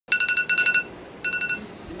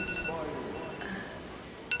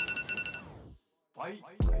Hey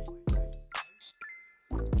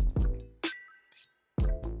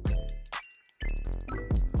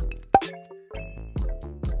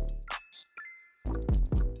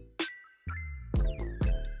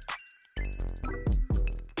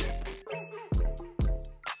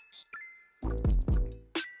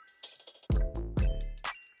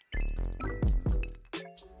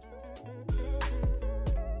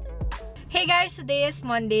guys, today is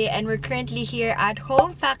Monday and we're currently here at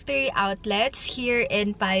Home Factory Outlets here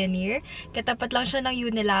in Pioneer. Katapat lang siya ng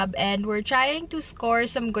Unilab and we're trying to score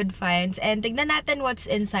some good finds and tignan natin what's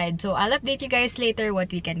inside. So I'll update you guys later what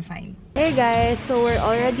we can find. Hey guys, so we're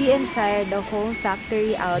already inside the Home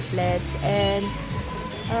Factory Outlets and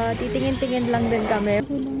titingin-tingin lang din kami.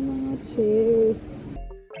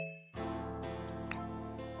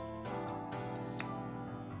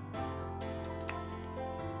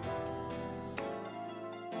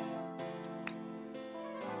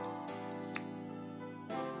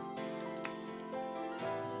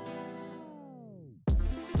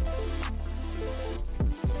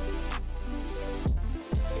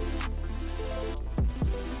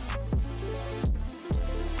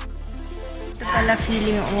 Pala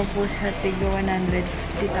feeling yung umupo sa tigo 150,000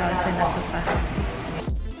 ako pa.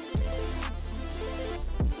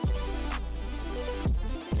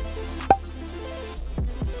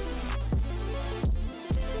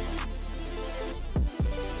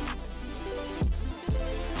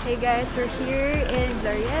 Hey guys, we're here in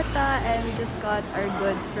Laroya and we just got our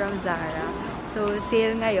goods from Zara. So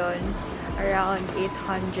sale ngayon, around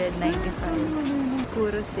 895.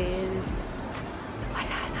 Puro sale.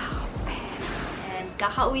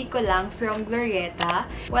 Kakauwi ko lang from Glorieta.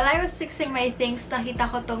 While I was fixing my things, nakita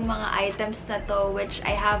ko tong mga items na to which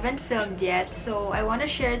I haven't filmed yet. So, I want to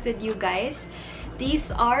share it with you guys. These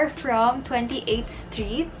are from 28th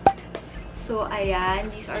Street. So, ayan.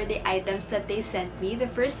 These are the items that they sent me. The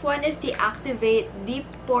first one is the Activate Deep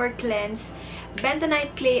Pore Cleanse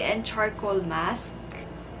Bentonite Clay and Charcoal Mask.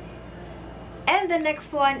 And the next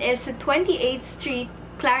one is the 28th Street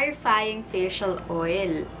Clarifying Facial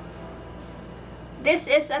Oil. This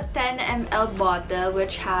is a 10 ml bottle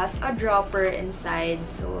which has a dropper inside.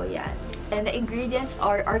 So, yeah. And the ingredients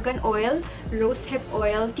are argan oil, rose hip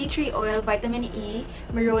oil, tea tree oil, vitamin E,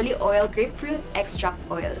 maroli oil, grapefruit extract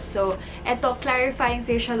oil. So, eto, clarifying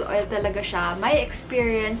facial oil talaga siya. My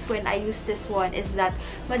experience when I use this one is that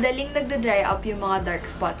madaling nagda-dry up yung mga dark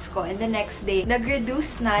spots ko. And the next day,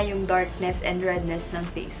 nag-reduce na yung darkness and redness ng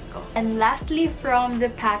face ko. And lastly, from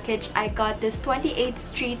the package, I got this 28th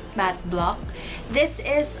Street Matte Block. This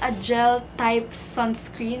is a gel type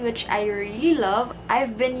sunscreen which I really love.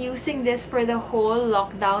 I've been using this for the whole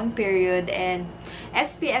lockdown period and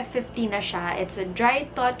SPF 50 na siya. It's a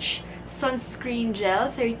dry touch sunscreen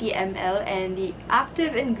gel, 30 ml, and the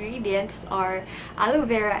active ingredients are aloe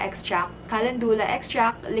vera extract, calendula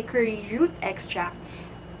extract, licorice root extract,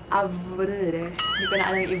 hindi ko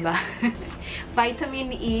na alam yung iba.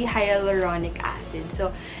 Vitamin E hyaluronic acid.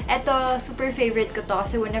 So, eto, super favorite ko to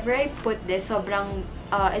kasi whenever I put this, sobrang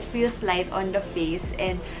it feels light on the face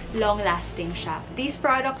and long-lasting siya. These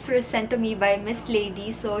products were sent to me by Miss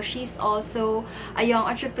Lady. So, she's also a young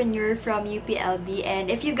entrepreneur from UPLB.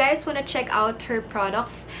 And if you guys want to check out her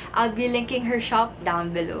products, I'll be linking her shop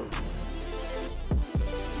down below.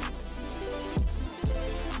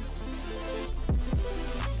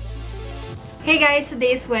 Hey guys,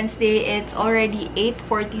 today is Wednesday. It's already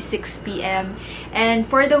 8:46 p.m. And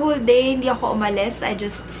for the whole day, hindi ako umalis. I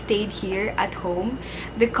just stayed here at home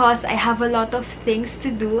because I have a lot of things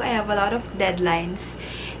to do. I have a lot of deadlines.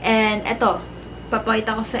 And eto,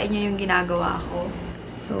 papakita ko sa inyo yung ginagawa ko.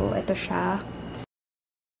 So, eto siya.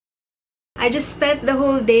 I just spent the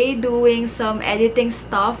whole day doing some editing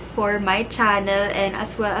stuff for my channel and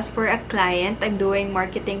as well as for a client. I'm doing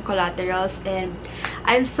marketing collaterals and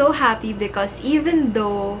I'm so happy because even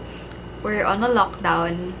though we're on a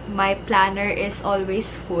lockdown, my planner is always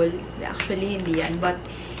full. Actually, hindi yan. But,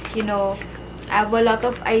 you know, I have a lot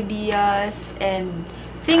of ideas and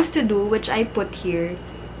things to do which I put here.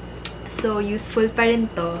 So, useful pa rin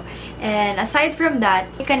to. And aside from that,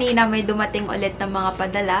 kanina may dumating ulit ng mga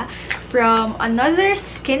padala from another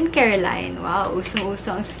skincare line. Wow,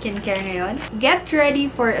 usong-uso ang skincare ngayon. Get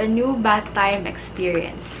ready for a new bath time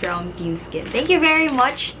experience from Teen Skin. Thank you very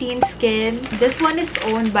much, Teen Skin. This one is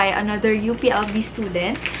owned by another UPLB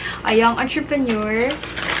student, a young entrepreneur.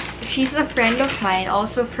 She's a friend of mine,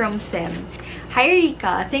 also from SEM. Hi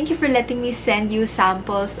Rica, thank you for letting me send you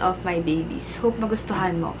samples of my babies. Hope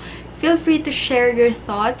magustuhan mo. Feel free to share your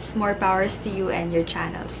thoughts. More powers to you and your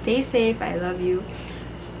channel. Stay safe. I love you.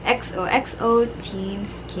 XOXO Teen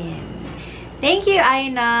Skin. Thank you,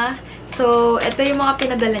 Aina! So, ito yung mga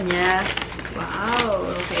pinadala niya.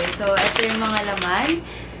 Wow! Okay, so ito yung mga laman.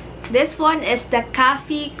 This one is the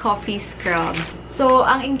Kaffi coffee scrub. So,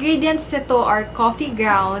 ang ingredients nito are coffee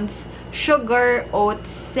grounds, sugar,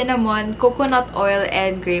 oats, cinnamon, coconut oil,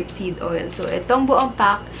 and grapeseed oil. So, itong buong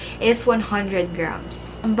pack is 100 grams.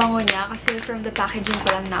 Ang bango niya kasi from the packaging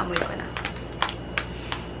ko lang naamoy ko na.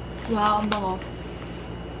 Wow, ang bango.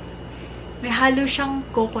 May halo siyang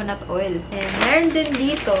coconut oil. And meron din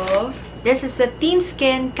dito, this is the Teen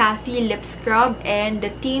Skin Kaffi Lip Scrub and the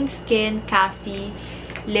Teen Skin Kaffi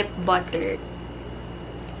Lip Butter.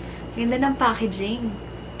 Ganda ng packaging.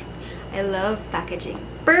 I love packaging.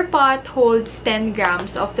 Per pot holds 10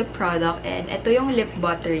 grams of the product and ito yung lip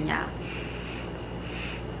butter niya.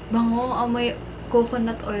 Bango, may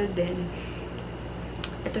coconut oil din.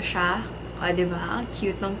 Ito siya. O, diba? Ang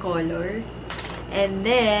cute ng color. And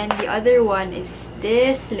then, the other one is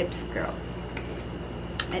this lip scrub.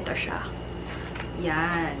 Ito siya.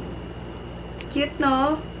 Yan. Cute,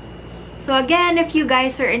 no? So again, if you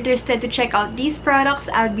guys are interested to check out these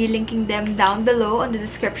products, I'll be linking them down below on the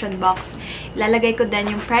description box. Ilalagay ko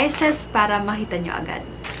din yung prices para makita nyo agad.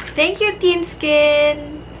 Thank you, Teen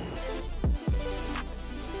Skin!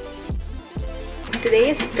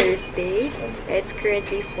 Today is Thursday. It's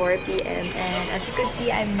currently 4 p.m. and as you can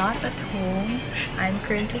see, I'm not at home. I'm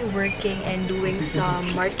currently working and doing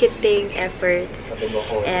some marketing efforts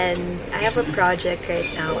and I have a project right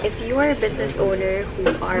now. If you are a business owner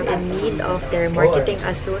who are in need of their marketing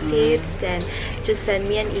associates, then just send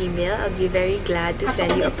me an email. I'll be very glad to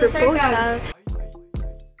send you a proposal.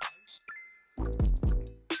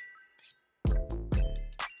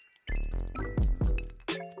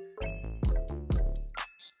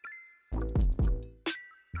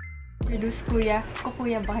 Introduce Kuya.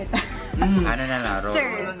 Kuya ba kita? Ano na Laro?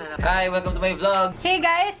 Sir. Hi, welcome to my vlog. Hey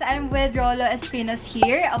guys, I'm with Rolo Espinos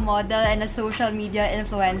here, a model and a social media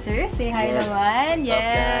influencer. Say hi naman.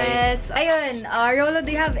 Yes. Ayun, Rolo,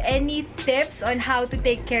 do you have any tips on how to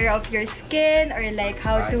take care of your skin or like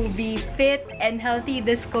how to be fit and healthy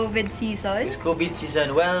this COVID season? This COVID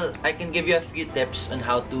season, well, I can give you a few tips on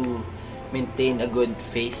how to maintain a good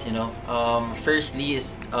face, you know. Firstly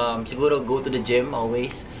is siguro go to the gym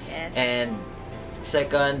always. Yes. And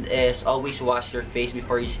second is always wash your face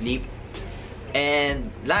before you sleep.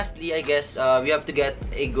 And lastly, I guess you have to get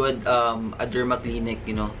a good a derma clinic,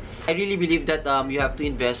 you know. I really believe that you have to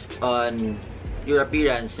invest on your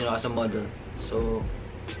appearance, you know, as a model. So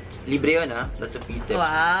libre yun, ha? That's a few tips.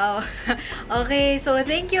 Wow. Okay, so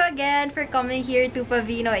thank you again for coming here to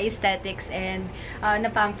Pavino Aesthetics and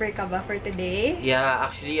na-pamper ka ba for today? Yeah,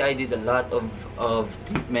 actually I did a lot of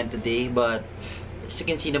treatment today, but as you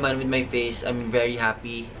can see naman with my face, I'm very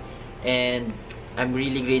happy and I'm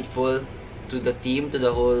really grateful to the team, to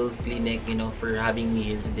the whole clinic, you know, for having me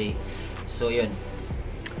here today. So yun.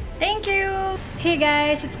 Thank you! Hey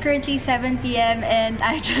guys, it's currently 7 p.m. and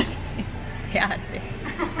I just... si ate.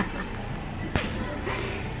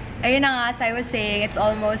 Ayun na nga, as I was saying, it's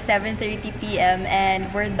almost 7:30 p.m. and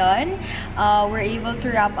we're done. We're able to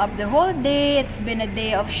wrap up the whole day. It's been a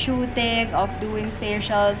day of shooting, of doing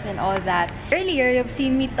facials and all that. Earlier, you've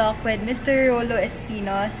seen me talk with Mr. Rolo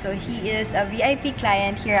Espinos. So he is a VIP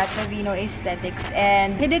client here at Pavino Aesthetics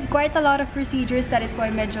and he did quite a lot of procedures. That is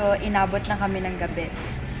why medyo inabot na kami ng gabi.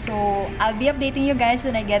 So I'll be updating you guys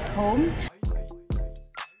when I get home.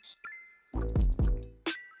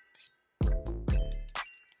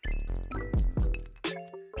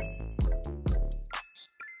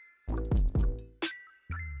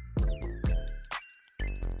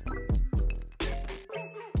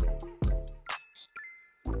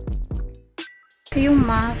 Yung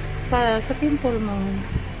mask para sa pimple mo.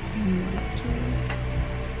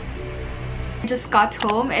 Just got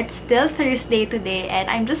home. It's still Thursday today and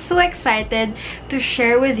I'm just so excited to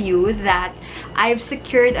share with you that I've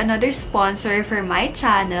secured another sponsor for my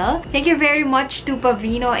channel. Thank you very much to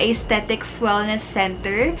Pavino Aesthetics Wellness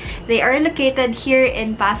Center. They are located here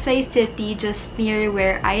in Pasay City, just near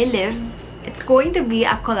where I live. It's going to be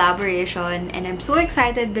a collaboration and I'm so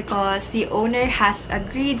excited because the owner has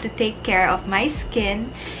agreed to take care of my skin.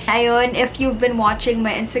 Ayun, if you've been watching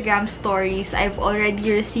my Instagram stories, I've already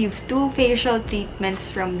received 2 facial treatments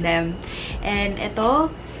from them. And ito,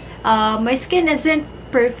 my skin isn't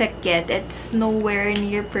perfect yet. It's nowhere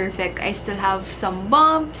near perfect. I still have some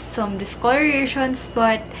bumps, some discolorations,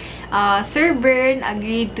 but Sir Bern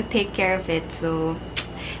agreed to take care of it. So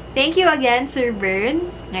thank you again, Sir Bern.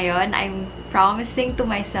 Ngayon, I'm promising to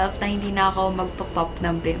myself na hindi na ako magpa-pop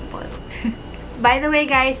ng pimple. By the way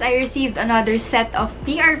guys, I received another set of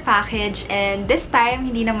PR package and this time,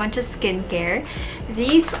 hindi naman siya skincare.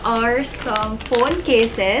 These are some phone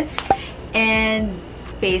cases and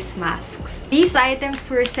face masks. These items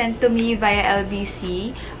were sent to me via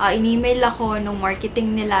LBC. In-email ako nung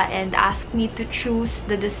marketing nila and asked me to choose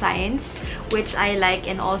the designs which I like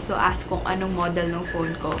and also ask kung anong model ng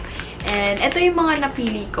phone ko. And ito yung mga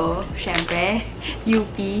napili ko. Syempre,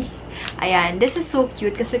 UP. Ayan, this is so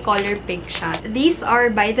cute kasi color pink siya. These are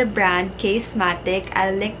by the brand Casematic.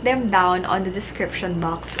 I'll link them down on the description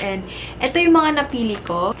box. And ito yung mga napili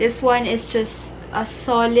ko. This one is just a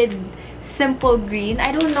solid, simple green. I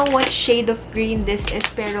don't know what shade of green this is,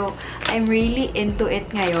 pero I'm really into it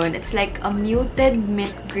ngayon. It's like a muted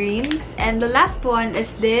mint green. And the last one is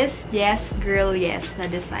this Yes Girl Yes na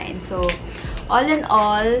design. So, all in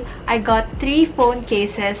all, I got 3 phone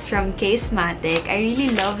cases from Casematic. I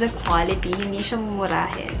really love the quality. Hindi siya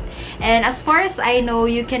mumurahin. And as far as I know,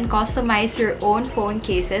 you can customize your own phone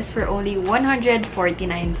cases for only 149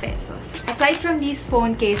 pesos. Aside from these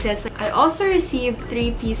phone cases, I also received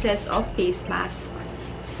 3 pieces of face mask.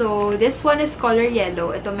 So, this one is color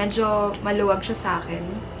yellow. Ito medyo maluwag siya sa akin.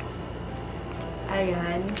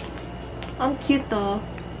 Ayan. Ang cute to.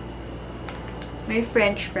 May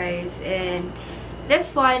french fries. And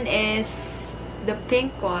this one is the pink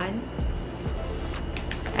one.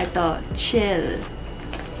 Ito, chill.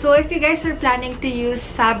 So if you guys are planning to use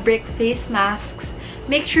fabric face masks,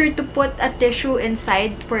 make sure to put a tissue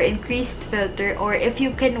inside for increased filter, or if you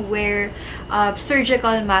can wear a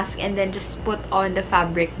surgical mask and then just put on the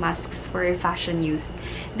fabric masks for fashion use,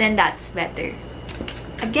 then that's better.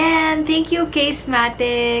 Again, thank you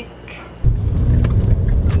Casematic!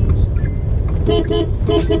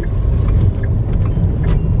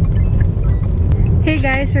 Hey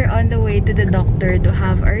guys, we're on the way to the doctor to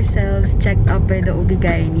have ourselves checked up by the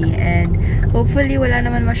OB-GYN, and hopefully wala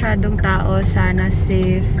naman masyadong tao, sana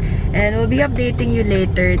safe, and we'll be updating you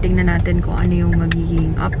later. Tingnan natin kung ano yung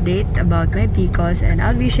magiging update about my PCOS, and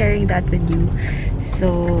I'll be sharing that with you.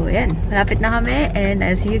 So, yan, malapit na kami, and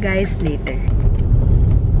I'll see you guys later.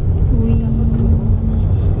 Uy,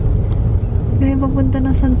 kaya papunta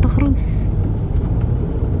ng Santa Cruz.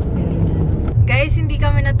 Guys, hindi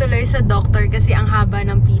kami natuloy sa doctor kasi ang haba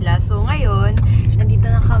ng pila. So, ngayon, nandito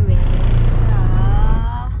na kami sa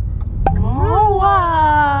MOA!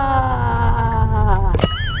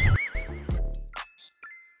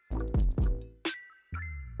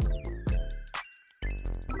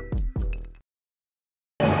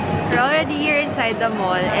 We're already here inside the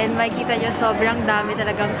mall and makikita nyo sobrang dami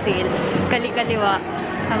talagang sale. Kali-kaliwa.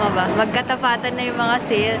 Tama ba? Magkatapatan na yung mga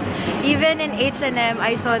sale. Even in H&M,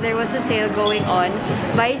 I saw there was a sale going on.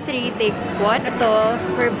 Buy 3, take 1. Ito,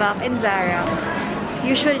 we're back in Zara.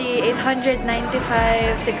 Usually, 895,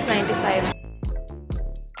 695.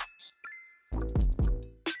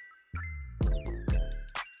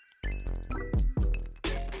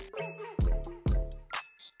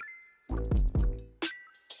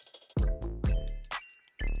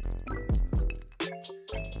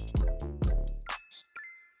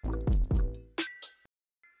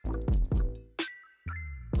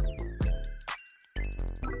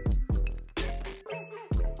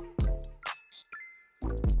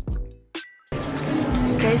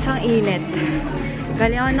 Guys, ang init.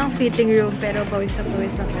 Galing ako ng fitting room pero pawis na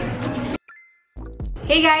pawis ako.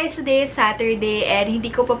 Hey guys! Today is Saturday and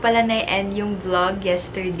hindi ko pa pala na-end yung vlog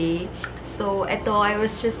yesterday. So, eto, I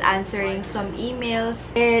was just answering some emails.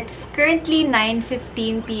 It's currently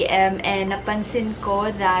 9:15 PM and napansin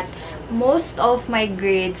ko that most of my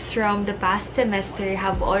grades from the past semester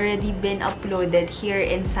have already been uploaded here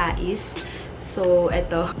in SAIS. So,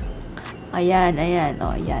 eto. Ayan, ayan,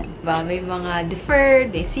 o, ayan. Diba? May mga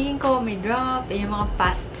deferred, may 5, may drop, yung mga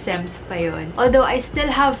past sems pa yun. Although, I still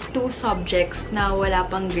have 2 subjects na wala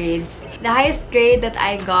pang grades. The highest grade that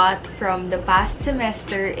I got from the past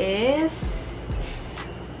semester is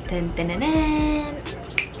 1.25.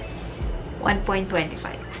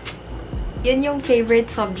 Yun yung favorite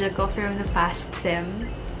subject ko from the past sem.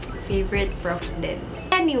 Favorite prof din.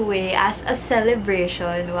 Anyway, as a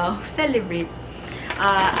celebration, wow, celebrate.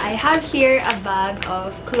 I have here a bag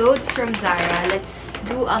of clothes from Zara. Let's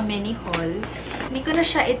do a mini haul. Hindi ko na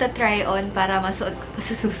siya itatry on para masuot ko pa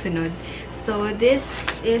sa susunod. So, this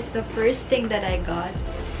is the first thing that I got.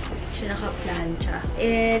 Siya naka-plancha.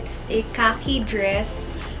 It's a khaki dress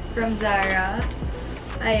from Zara.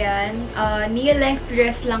 Ayan. Knee-length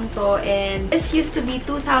dress lang to. And this used to be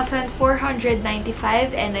 2,495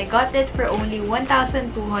 and I got it for only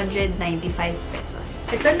 1,295 pesos.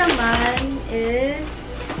 Ito naman is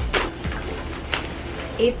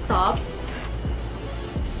a top.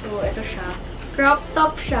 So, ito siya. Crop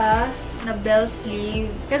top siya na bell sleeve.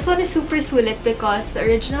 This one is super sulit because the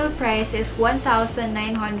original price is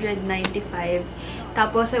 1,995.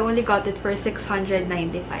 Tapos, I only got it for 695.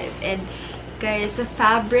 And, guys, the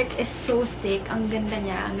fabric is so thick. Ang ganda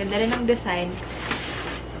niya. Ang ganda rin ng design.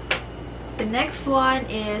 The next one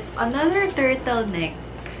is another turtleneck.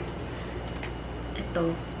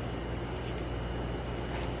 Ito.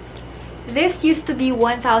 This used to be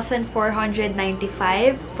 1,495,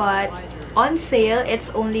 but on sale, it's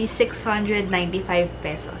only 695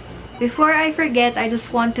 pesos. Before I forget, I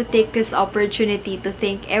just want to take this opportunity to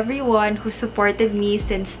thank everyone who supported me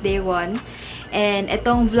since day one. And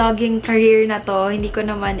itong vlogging career na to, hindi ko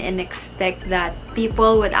naman in-expect that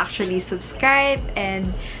people would actually subscribe and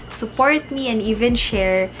support me and even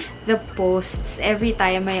share the posts every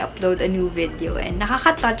time I upload a new video. And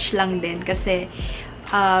nakaka-touch lang din kasi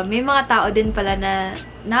may mga tao din pala na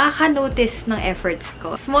nakaka-notice ng efforts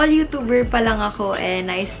ko. Small YouTuber pa lang ako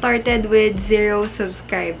and I started with 0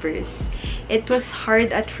 subscribers. It was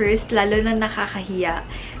hard at first, lalo na nakakahiya.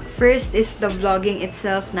 First is the vlogging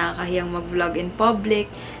itself, nakakahiyang mag-vlog in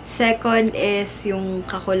public. Second is yung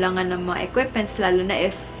kakulangan ng mga equipments, lalo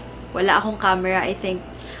na if wala akong camera, I think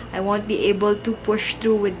I won't be able to push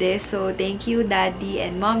through with this. So, thank you, Daddy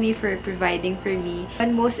and Mommy, for providing for me.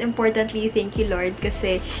 And most importantly, thank you, Lord,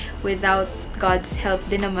 kasi without God's help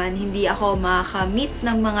din naman, hindi ako makakamit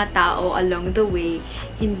ng mga tao along the way.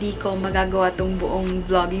 Hindi ko magagawa tong buong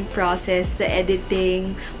vlogging process, the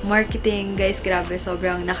editing, marketing. Guys, grabe,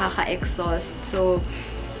 sobrang nakaka-exhaust. So,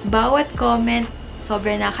 bawat comment,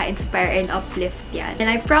 sobrang naka-inspire and uplift yan.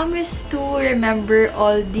 And I promise to remember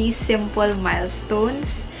all these simple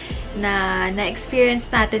milestones na na-experience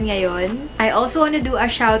natin ngayon. I also want to do a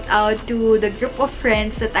shout out to the group of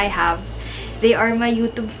friends that I have. They are my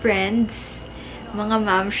YouTube friends, mga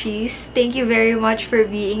mamshies. Thank you very much for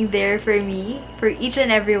being there for me, for each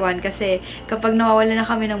and every one. Kasi kapag nawawala na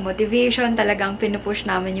kami ng motivation, talagang pinupush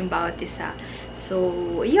namin yung bawat isa.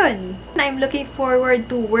 So, yun. I'm looking forward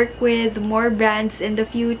to work with more brands in the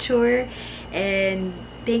future. And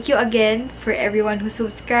thank you again for everyone who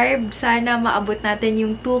subscribed. Sana maabot natin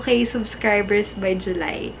yung 2K subscribers by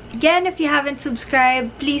July. Again, if you haven't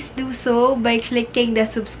subscribed, please do so by clicking the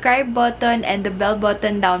subscribe button and the bell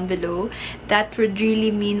button down below. That would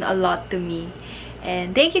really mean a lot to me.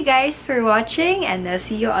 And thank you guys for watching, and I'll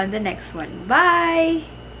see you on the next one.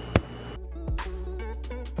 Bye!